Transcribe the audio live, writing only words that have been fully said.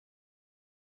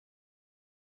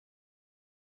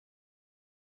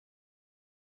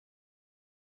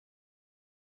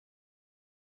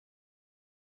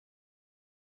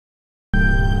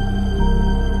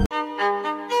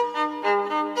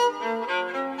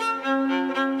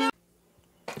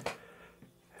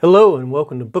Hello and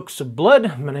welcome to Books of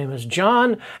Blood. My name is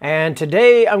John, and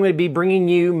today I'm going to be bringing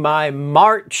you my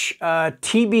March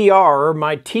TBR,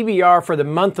 my TBR for the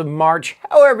month of March,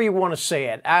 however you want to say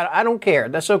it. I don't care.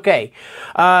 That's okay.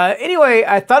 Anyway,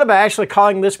 I thought about actually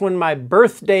calling this one my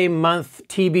birthday month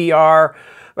TBR,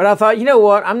 but I thought, you know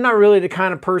what? I'm not really the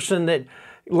kind of person that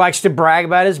likes to brag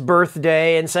about his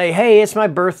birthday and say, hey, it's my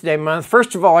birthday month.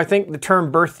 First of all, I think the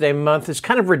term birthday month is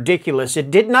kind of ridiculous.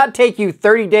 It did not take you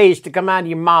 30 days to come out of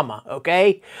your mama,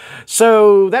 okay?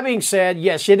 So that being said,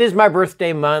 yes, it is my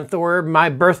birthday month, or my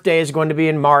birthday is going to be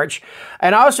in March.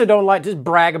 And I also don't like to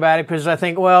brag about it because I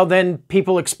think, well, then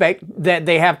people expect that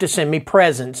they have to send me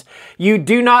presents. You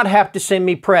do not have to send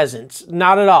me presents.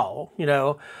 Not at all, you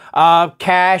know.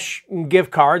 Cash and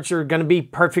gift cards are going to be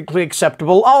perfectly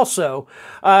acceptable also.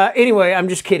 Anyway, I'm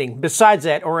just kidding. Besides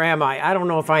that, or am I? I don't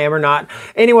know if I am or not.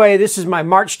 Anyway, this is my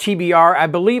March TBR. I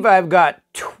believe I've got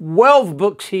 12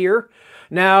 books here.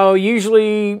 Now,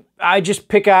 usually I just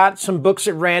pick out some books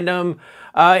at random,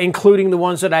 including the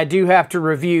ones that I do have to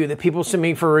review, that people send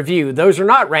me for review. Those are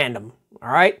not random, all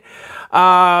right?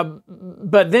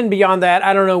 But then beyond that,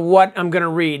 I don't know what I'm going to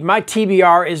read. My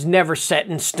TBR is never set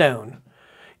in stone.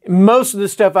 Most of the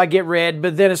stuff I get read,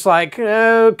 but then it's like,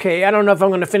 okay, I don't know if I'm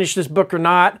going to finish this book or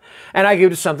not, and I go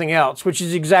to something else, which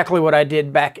is exactly what I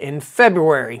did back in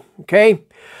February, okay?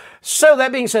 So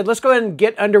that being said, let's go ahead and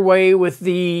get underway with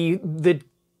the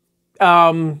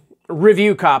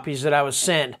review copies that I was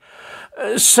sent.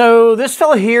 So this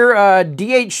fellow here,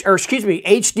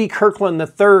 H.D. Kirkland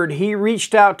III, he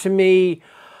reached out to me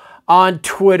on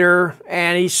Twitter,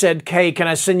 and he said, hey, can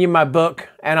I send you my book?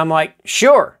 And I'm like,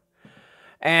 sure.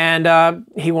 And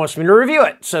he wants me to review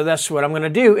it, so that's what I'm going to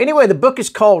do. Anyway, the book is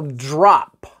called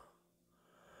Drop.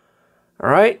 All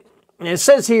right? And it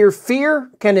says here, fear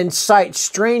can incite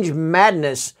strange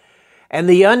madness, and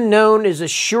the unknown is a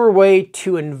sure way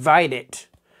to invite it.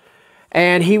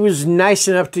 And he was nice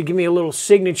enough to give me a little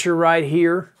signature right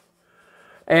here.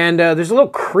 And there's a little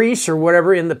crease or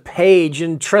whatever in the page,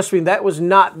 and trust me, that was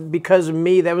not because of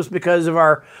me. That was because of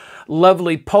our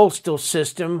lovely postal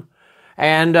system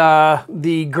and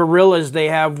the gorillas they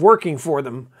have working for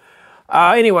them.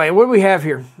 Anyway, what do we have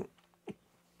here?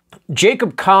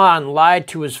 Jacob Kahn lied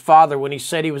to his father when he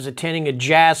said he was attending a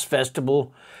jazz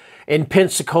festival in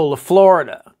Pensacola,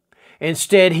 Florida.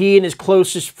 Instead, he and his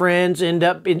closest friends end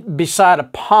up beside a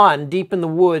pond deep in the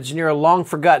woods near a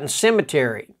long-forgotten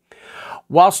cemetery.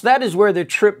 Whilst that is where their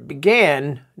trip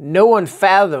began, no one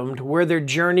fathomed where their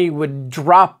journey would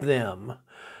drop them.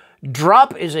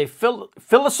 Drop is a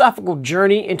philosophical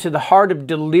journey into the heart of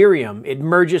delirium. It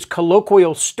merges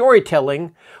colloquial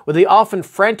storytelling with the often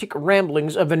frantic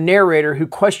ramblings of a narrator who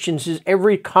questions his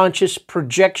every conscious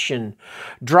projection.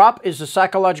 Drop is a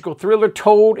psychological thriller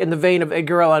told in the vein of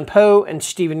Edgar Allan Poe and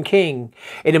Stephen King.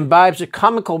 It imbibes a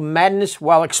comical madness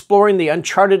while exploring the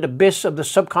uncharted abyss of the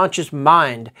subconscious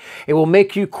mind. It will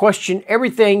make you question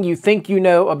everything you think you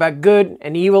know about good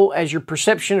and evil as your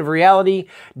perception of reality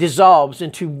dissolves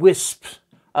into wisps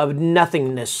of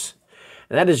nothingness.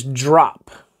 And that is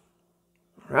Drop.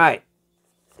 Right.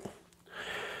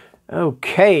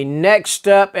 Okay, next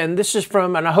up, and this is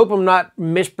from, and I hope I'm not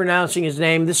mispronouncing his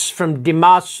name, this is from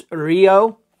Dimas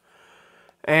Rio,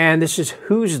 and this is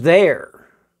Who's There?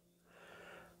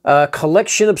 A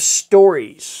collection of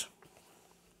stories.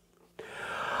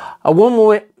 A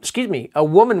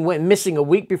woman went missing a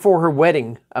week before her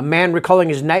wedding. A man recalling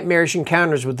his nightmarish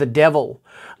encounters with the devil.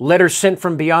 Letters sent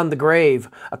from beyond the grave.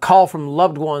 A call from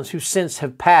loved ones who since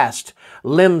have passed.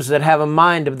 Limbs that have a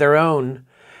mind of their own.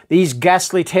 These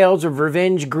ghastly tales of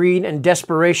revenge, greed, and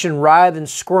desperation writhe and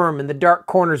squirm in the dark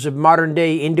corners of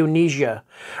modern-day Indonesia.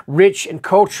 Rich in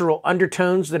cultural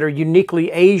undertones that are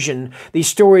uniquely Asian, these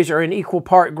stories are in equal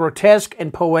part grotesque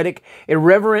and poetic,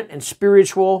 irreverent and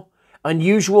spiritual,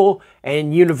 unusual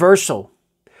and universal.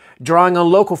 Drawing on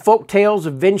local folk tales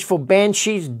of vengeful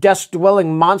banshees,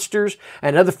 dust-dwelling monsters,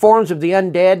 and other forms of the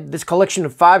undead, this collection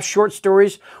of 5 short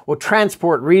stories will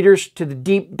transport readers to the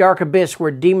deep, dark abyss where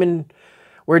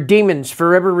demons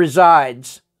forever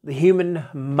resides, the human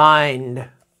mind. And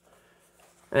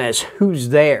that's Who's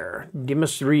There?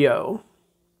 Dimas Rio.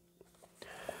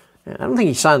 I don't think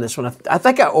he signed this one. I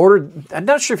think I ordered, I'm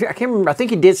not sure if, I can't remember, I think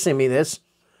he did send me this.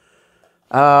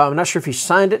 I'm not sure if he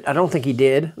signed it. I don't think he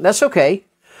did. That's okay.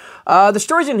 The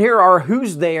stories in here are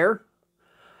Who's There,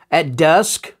 At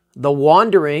Dusk, The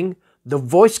Wandering, The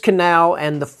Voice Canal,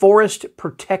 and The Forest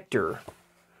Protector.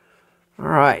 All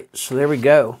right, so there we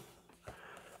go.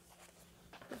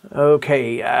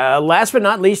 Okay, last but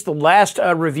not least, the last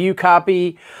review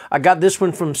copy. I got this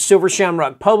one from Silver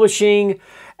Shamrock Publishing,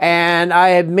 and I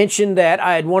had mentioned that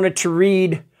I had wanted to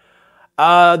read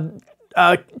Chad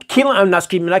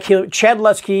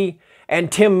Lusky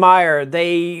and Tim Meyer,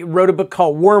 they wrote a book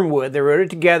called Wormwood. They wrote it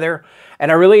together,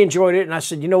 and I really enjoyed it. And I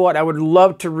said, you know what? I would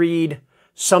love to read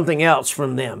something else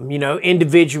from them, you know,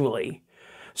 individually.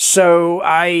 So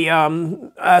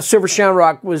Silver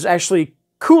Shamrock was actually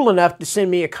cool enough to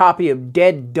send me a copy of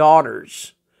Dead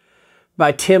Daughters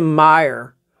by Tim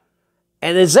Meyer.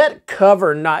 And is that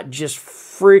cover not just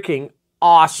freaking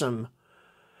awesome?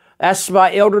 That's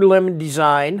by Elder Lemon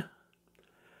Design.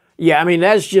 Yeah, I mean,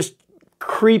 that's just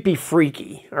creepy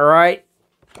freaky, all right?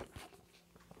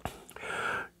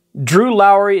 Drew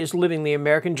Lowry is living the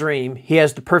American dream. He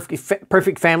has the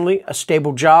perfect family, a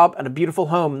stable job, and a beautiful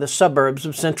home in the suburbs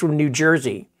of central New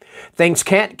Jersey. Things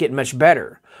can't get much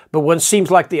better, but what seems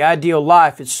like the ideal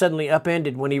life is suddenly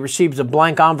upended when he receives a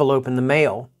blank envelope in the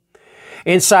mail.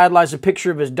 Inside lies a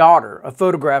picture of his daughter, a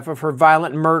photograph of her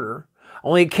violent murder.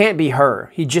 Only it can't be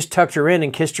her. He just tucked her in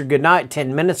and kissed her goodnight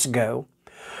 10 minutes ago.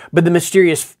 But the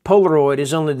mysterious Polaroid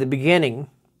is only the beginning.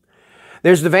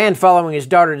 There's the van following his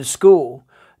daughter to school.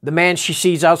 The man she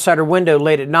sees outside her window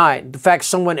late at night. The fact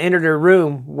someone entered her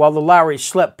room while the Lowrys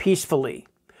slept peacefully.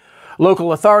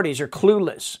 Local authorities are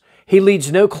clueless. He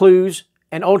leads no clues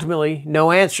and ultimately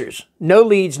no answers. No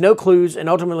leads, no clues, and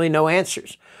ultimately no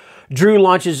answers. Drew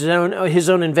launches his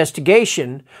own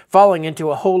investigation, falling into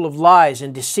a hole of lies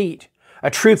and deceit, a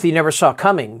truth he never saw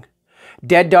coming.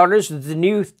 Dead Daughters is the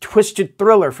new twisted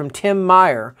thriller from Tim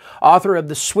Meyer, author of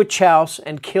The Switch House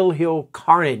and Kill Hill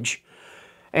Carnage.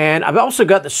 And I've also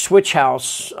got The Switch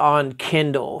House on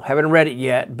Kindle. Haven't read it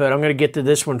yet, but I'm going to get to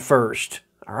this one first.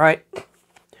 All right.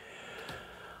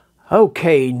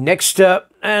 Okay, next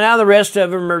up. And now the rest of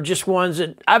them are just ones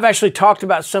that I've actually talked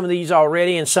about some of these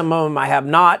already, and some of them I have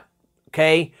not.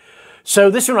 Okay. So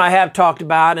this one I have talked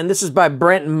about, and this is by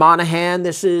Brent Monahan.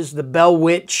 This is The Bell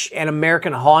Witch and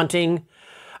American Haunting.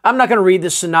 I'm not going to read the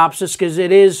synopsis because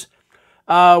it is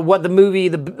what the movie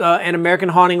An American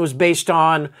Haunting was based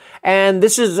on. And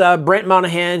this is Brent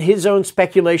Monahan, his own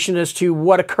speculation as to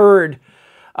what occurred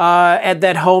at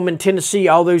that home in Tennessee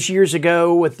all those years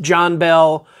ago with John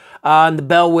Bell and the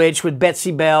Bell Witch with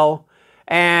Betsy Bell.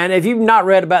 And if you've not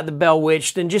read about the Bell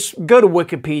Witch, then just go to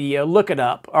Wikipedia, look it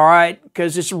up, all right?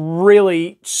 Because it's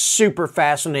really super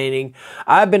fascinating.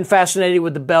 I've been fascinated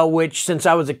with the Bell Witch since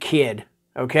I was a kid,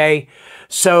 okay?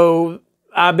 So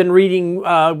I've been reading,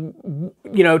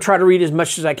 try to read as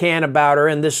much as I can about her,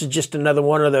 and this is just another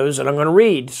one of those that I'm going to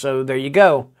read. So there you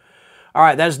go. All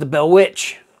right, that's The Bell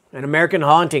Witch, An American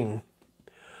Haunting.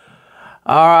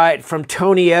 All right, from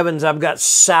Tony Evans, I've got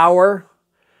Sour.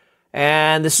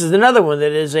 And this is another one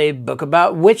that is a book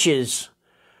about witches.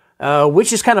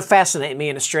 Witches kind of fascinate me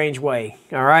in a strange way,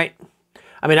 all right?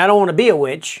 I mean, I don't want to be a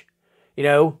witch,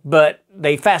 but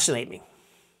they fascinate me.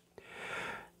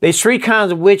 There's three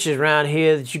kinds of witches around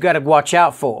here that you got to watch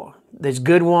out for. There's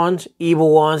good ones,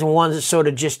 evil ones, and ones that sort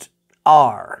of just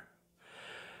are.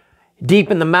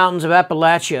 Deep in the mountains of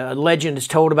Appalachia, a legend is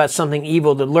told about something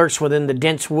evil that lurks within the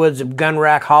dense woods of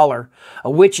Gunrack Holler.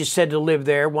 A witch is said to live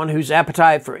there, one whose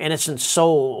appetite for innocent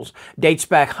souls dates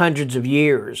back hundreds of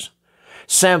years.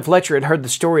 Sam Fletcher had heard the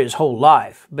story his whole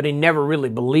life, but he never really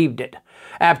believed it.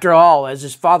 After all, as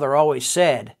his father always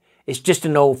said, it's just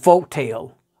an old folk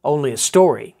tale, only a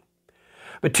story.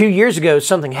 But 2 years ago,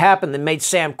 something happened that made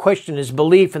Sam question his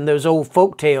belief in those old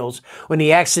folk tales when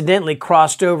he accidentally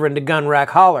crossed over into Gunrack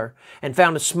Holler and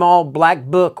found a small black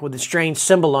book with a strange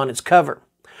symbol on its cover.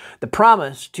 The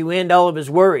promise to end all of his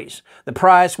worries, the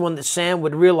prize one that Sam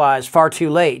would realize far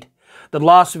too late, the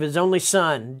loss of his only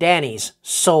son, Danny's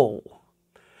soul.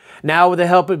 Now, with the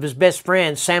help of his best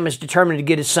friend, Sam is determined to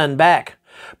get his son back.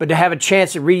 But to have a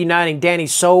chance at reuniting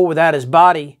Danny's soul without his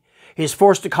body, he is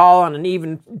forced to call on an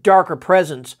even darker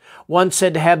presence, one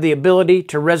said to have the ability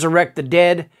to resurrect the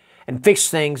dead and fix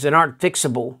things that aren't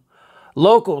fixable.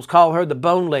 Locals call her the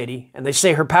Bone Lady, and they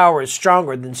say her power is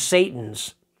stronger than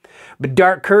Satan's. But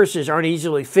dark curses aren't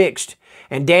easily fixed,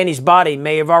 and Danny's body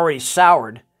may have already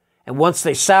soured, and once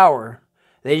they sour,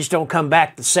 they just don't come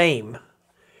back the same.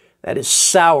 That is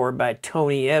Sour by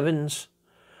Tony Evans.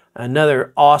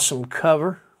 Another awesome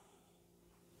cover.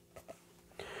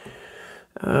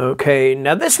 Okay,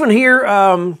 now this one here,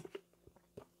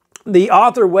 the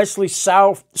author Wesley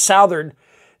Southard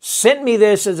sent me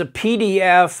this as a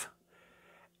PDF,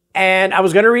 and I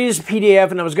was going to read it as a PDF,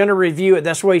 and I was going to review it.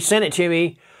 That's why he sent it to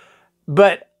me,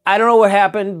 but I don't know what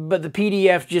happened, but the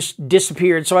PDF just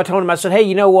disappeared. So I told him, I said, hey,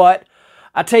 you know what?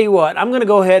 I'll tell you what, I'm going to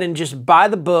go ahead and just buy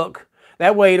the book.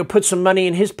 That way it'll put some money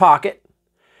in his pocket,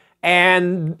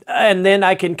 and then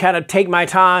I can kind of take my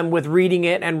time with reading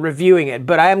it and reviewing it.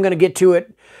 But I am going to get to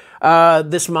it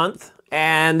this month,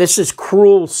 and this is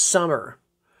Cruel Summer.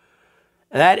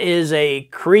 That is a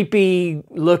creepy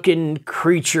looking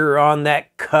creature on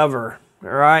that cover. All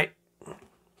right.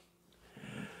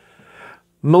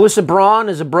 Melissa Braun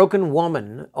is a broken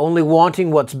woman, only wanting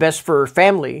what's best for her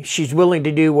family. She's willing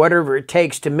to do whatever it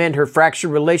takes to mend her fractured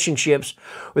relationships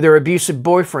with her abusive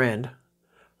boyfriend.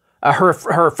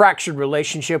 Her fractured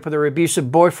relationship with her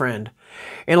abusive boyfriend.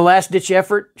 In a last-ditch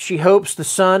effort, she hopes the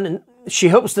sun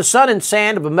and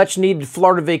sand of a much-needed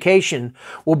Florida vacation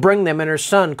will bring them and her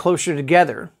son closer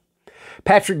together.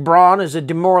 Patrick Braun is a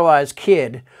demoralized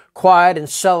kid, quiet and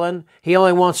sullen. He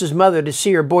only wants his mother to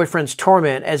see her boyfriend's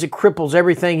torment as it cripples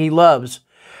everything he loves.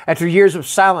 After years of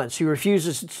silence, he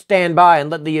refuses to stand by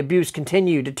and let the abuse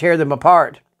continue to tear them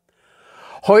apart.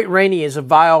 Hoyt Rainey is a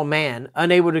vile man.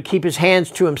 Unable to keep his hands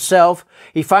to himself,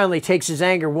 he finally takes his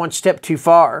anger one step too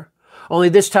far. Only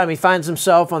this time he finds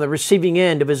himself on the receiving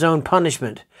end of his own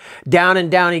punishment. Down and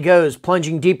down he goes,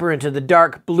 plunging deeper into the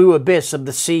dark blue abyss of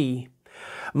the sea.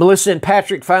 Melissa and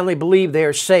Patrick finally believe they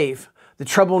are safe, the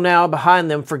trouble now behind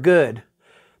them for good.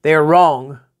 They are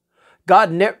wrong.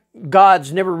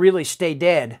 Gods never really stay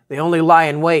dead. They only lie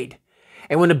in wait.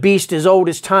 And when a beast as old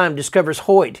as time discovers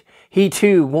Hoyt, he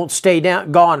too won't stay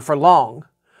gone for long.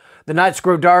 The nights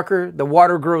grow darker, the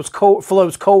water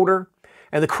flows colder,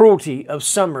 and the cruelty of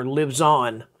summer lives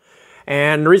on.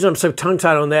 And the reason I'm so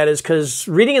tongue-tied on that is because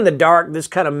reading in the dark, this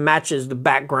kind of matches the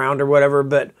background or whatever.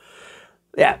 But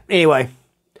yeah, anyway.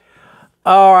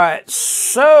 All right,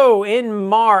 so in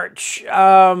March,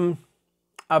 I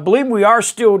believe we are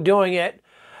still doing it.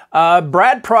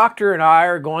 Brad Proctor and I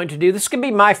are going to do, this can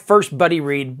be my first buddy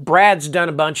read. Brad's done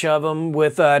a bunch of them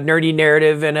with Nerdy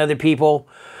Narrative and other people.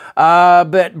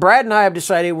 But Brad and I have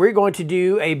decided we're going to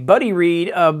do a buddy read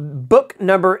of book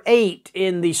number 8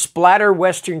 in the Splatter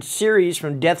Western series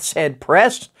from Death's Head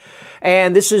Press.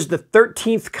 And this is The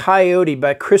 13th Coyote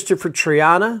by Christopher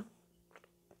Triana.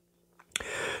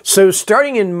 So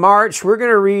starting in March, we're going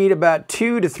to read about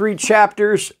 2 to 3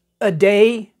 chapters a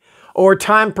day, or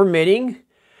time permitting.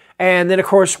 And then, of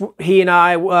course, he and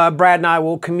I, Brad and I,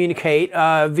 will communicate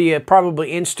via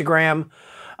probably Instagram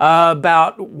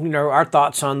about, our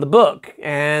thoughts on the book.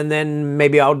 And then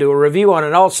maybe I'll do a review on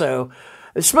it also.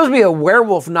 It's supposed to be a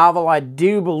werewolf novel, I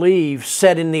do believe,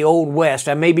 set in the Old West.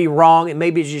 I may be wrong. It may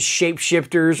be just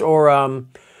shapeshifters or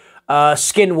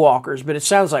skinwalkers, but it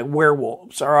sounds like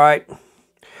werewolves, all right?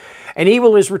 An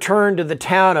evil is returned to the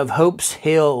town of Hope's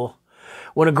Hill.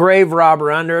 When a grave robber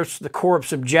unearths the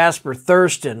corpse of Jasper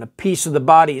Thurston, a piece of the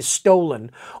body is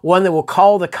stolen, one that will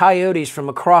call the coyotes from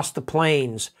across the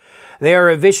plains. They are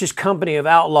a vicious company of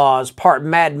outlaws, part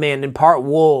madmen and part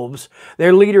wolves.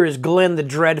 Their leader is Glenn the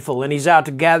Dreadful, and he's out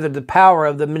to gather the power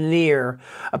of the Menhir,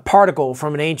 a particle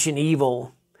from an ancient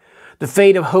evil. The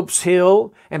fate of Hope's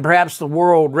Hill, and perhaps the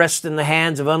world, rests in the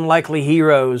hands of unlikely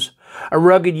heroes. A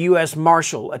rugged U.S.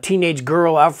 Marshal, a teenage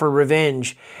girl out for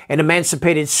revenge, an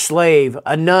emancipated slave,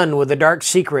 a nun with a dark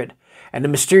secret, and a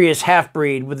mysterious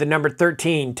half-breed with the number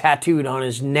 13 tattooed on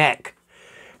his neck.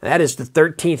 That is the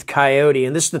 13th Coyote,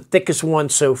 and this is the thickest one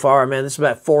so far, man. This is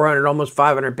about 400, almost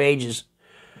 500 pages.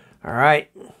 All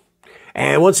right.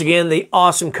 And once again, the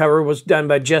awesome cover was done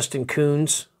by Justin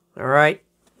Coons. All right.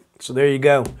 So there you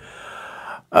go.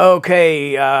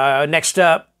 Okay, next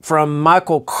up from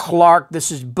Michael Clark.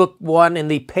 This is book 1 in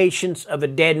the Patience of a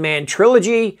Dead Man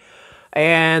trilogy.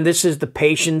 And this is The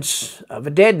Patience of a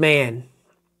Dead Man.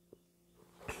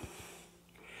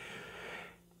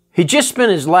 He just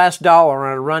spent his last dollar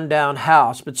on a rundown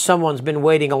house, but someone's been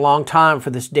waiting a long time for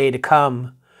this day to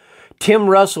come. Tim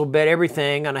Russell bet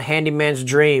everything on a handyman's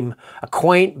dream, a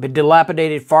quaint but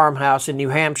dilapidated farmhouse in New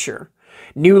Hampshire.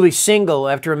 Newly single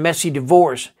after a messy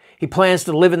divorce, he plans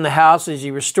to live in the house as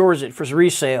he restores it for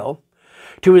resale.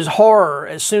 To his horror,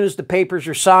 as soon as the papers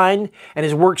are signed and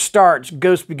his work starts,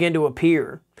 ghosts begin to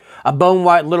appear. A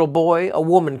bone-white little boy, a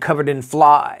woman covered in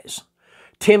flies.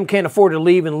 Tim can't afford to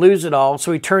leave and lose it all,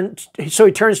 so he turns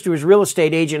to his real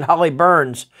estate agent, Holly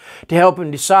Burns, to help him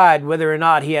decide whether or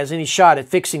not he has any shot at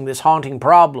fixing this haunting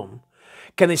problem.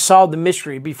 Can they solve the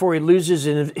mystery before he loses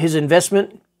his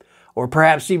investment, or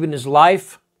perhaps even his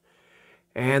life?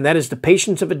 And that is The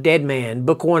Patience of a Dead Man,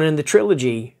 book 1 in the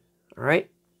trilogy. All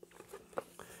right?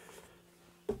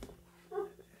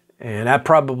 And I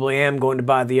probably am going to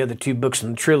buy the other 2 books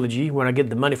in the trilogy when I get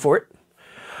the money for it.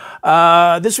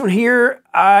 This one here,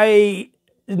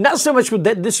 not so much with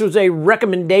that, this was a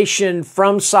recommendation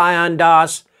from Scion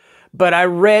Das, but I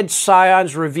read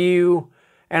Scion's review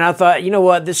and I thought, you know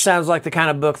what, this sounds like the kind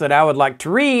of book that I would like to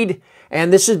read.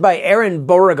 And this is by Aaron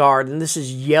Beauregard, and this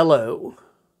is Yellow.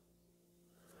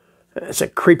 It's a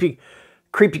creepy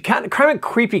kind of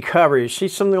creepy cover. You see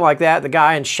something like that. The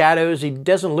guy in shadows, he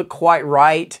doesn't look quite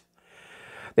right.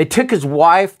 They took his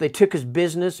wife, they took his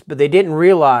business, but they didn't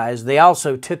realize they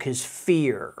also took his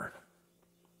fear.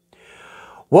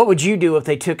 What would you do if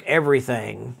they took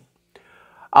everything?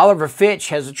 Oliver Fitch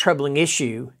has a troubling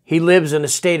issue. He lives in a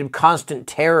state of constant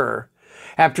terror.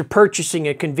 After purchasing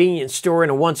a convenience store in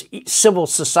a once civil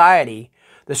society,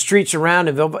 the streets around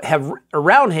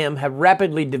him have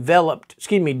rapidly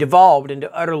devolved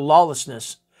into utter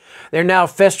lawlessness. They're now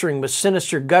festering with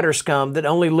sinister gutter scum that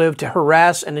only live to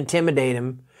harass and intimidate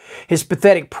him. His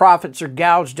pathetic profits are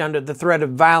gouged under the threat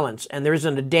of violence, and there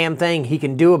isn't a damn thing he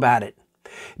can do about it.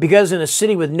 Because in a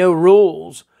city with no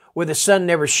rules, where the sun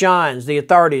never shines, the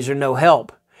authorities are no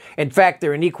help. In fact,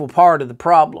 they're an equal part of the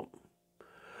problem.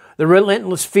 The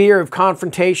relentless fear of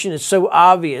confrontation is so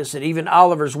obvious that even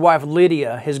Oliver's wife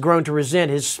Lydia has grown to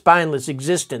resent his spineless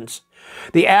existence.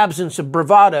 The absence of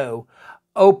bravado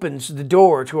opens the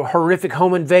door to a horrific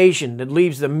home invasion that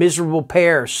leaves the miserable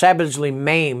pair savagely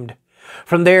maimed.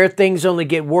 From there, things only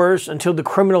get worse until the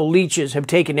criminal leeches have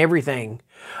taken everything,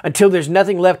 until there's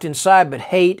nothing left inside but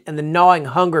hate and the gnawing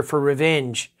hunger for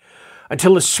revenge,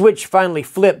 until a switch finally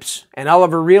flips and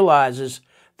Oliver realizes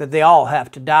that they all have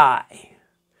to die.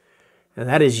 And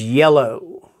that is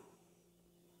Yellow.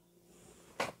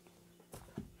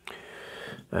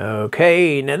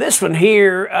 Okay, now this one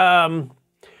here,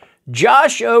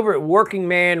 Josh over at Working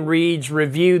Man Reads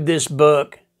reviewed this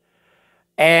book,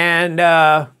 and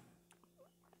I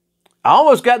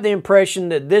almost got the impression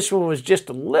that this one was just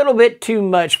a little bit too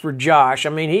much for Josh. I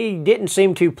mean, he didn't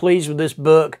seem too pleased with this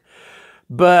book,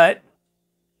 but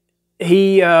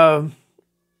he, yeah,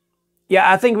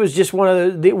 I think it was just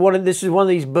this is one of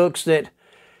these books that,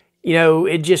 you know,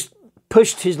 it just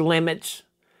pushed his limits.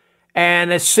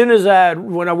 And as soon as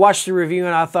when I watched the review,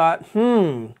 and I thought,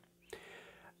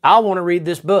 I want to read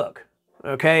this book,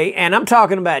 okay? And I'm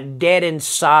talking about Dead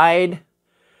Inside,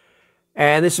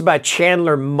 and this is by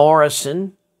Chandler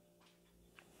Morrison.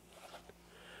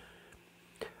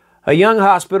 A young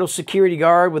hospital security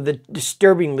guard with a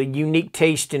disturbingly unique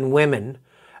taste in women,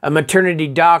 a maternity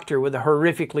doctor with a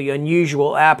horrifically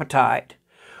unusual appetite.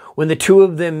 When the two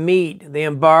of them meet, they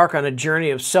embark on a journey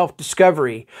of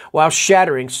self-discovery while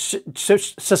shattering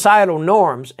societal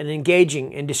norms and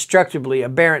engaging in destructively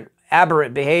aberrant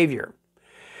behavior.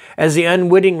 As they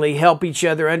unwittingly help each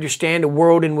other understand a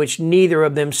world in which neither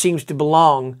of them seems to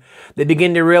belong, they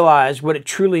begin to realize what it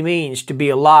truly means to be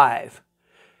alive,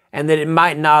 and that it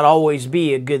might not always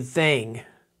be a good thing.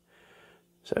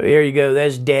 So here you go.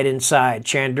 That's Dead Inside,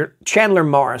 Chandler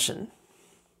Morrison.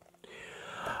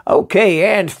 Okay,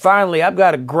 and finally, I've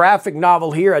got a graphic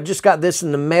novel here. I just got this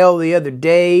in the mail the other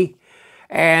day,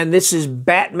 and this is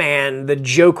Batman, the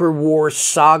Joker War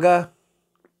Saga.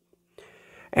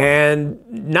 And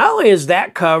not only is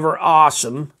that cover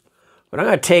awesome, but I'm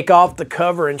going to take off the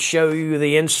cover and show you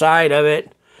the inside of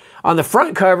it. On the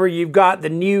front cover, you've got the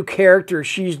new character.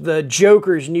 She's the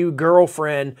Joker's new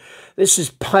girlfriend. This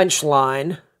is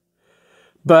Punchline.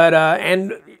 But,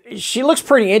 and she looks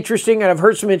pretty interesting, and I've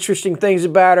heard some interesting things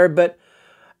about her, but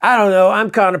I don't know.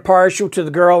 I'm kind of partial to the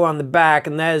girl on the back,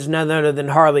 and that is none other than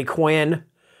Harley Quinn.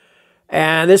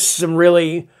 And this is some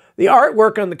really... The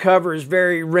artwork on the cover is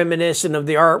very reminiscent of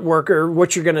the artwork or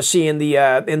what you're going to see in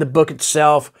the book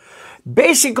itself.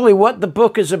 Basically, what the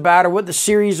book is about, or what the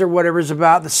series or whatever is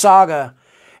about, the saga,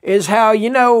 is how,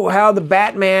 you know, how the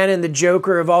Batman and the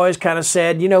Joker have always kind of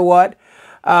said, you know what,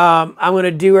 I'm going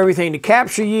to do everything to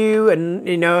capture you, and,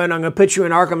 you know, and I'm going to put you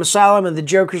in Arkham Asylum, and the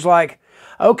Joker's like,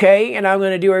 okay, and I'm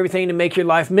going to do everything to make your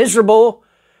life miserable,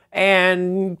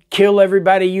 and kill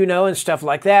everybody you know and stuff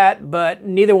like that, but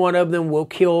neither one of them will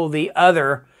kill the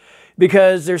other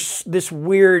because there's this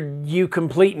weird you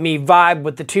complete me vibe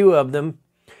with the two of them.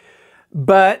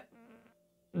 But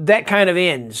that kind of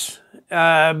ends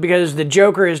because the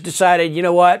Joker has decided, you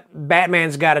know what,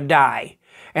 Batman's got to die.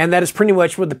 And that is pretty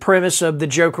much what the premise of the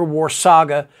Joker War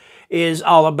Saga is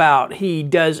all about. He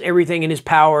does everything in his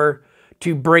power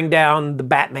to bring down the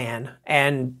Batman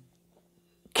and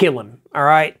kill him, all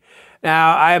right?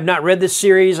 Now, I have not read this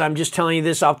series. I'm just telling you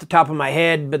this off the top of my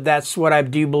head, but that's what I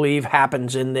do believe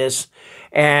happens in this.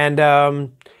 And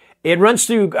it runs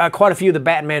through quite a few of the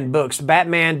Batman books.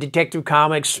 Batman, Detective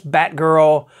Comics,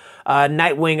 Batgirl,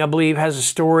 Nightwing, I believe, has a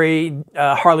story.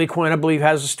 Harley Quinn, I believe,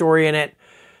 has a story in it.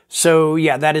 So,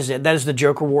 yeah, that is it. That is the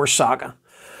Joker War Saga.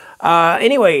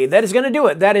 Anyway, that is going to do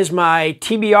it. That is my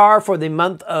TBR for the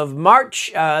month of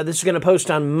March. This is going to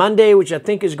post on Monday, which I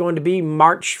think is going to be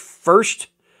March 1st.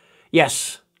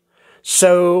 Yes.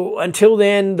 So until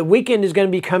then, the weekend is going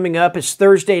to be coming up. It's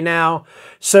Thursday now.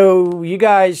 So you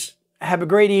guys Have a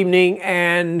great evening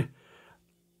and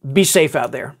be safe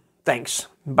out there. Thanks.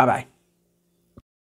 Bye-bye.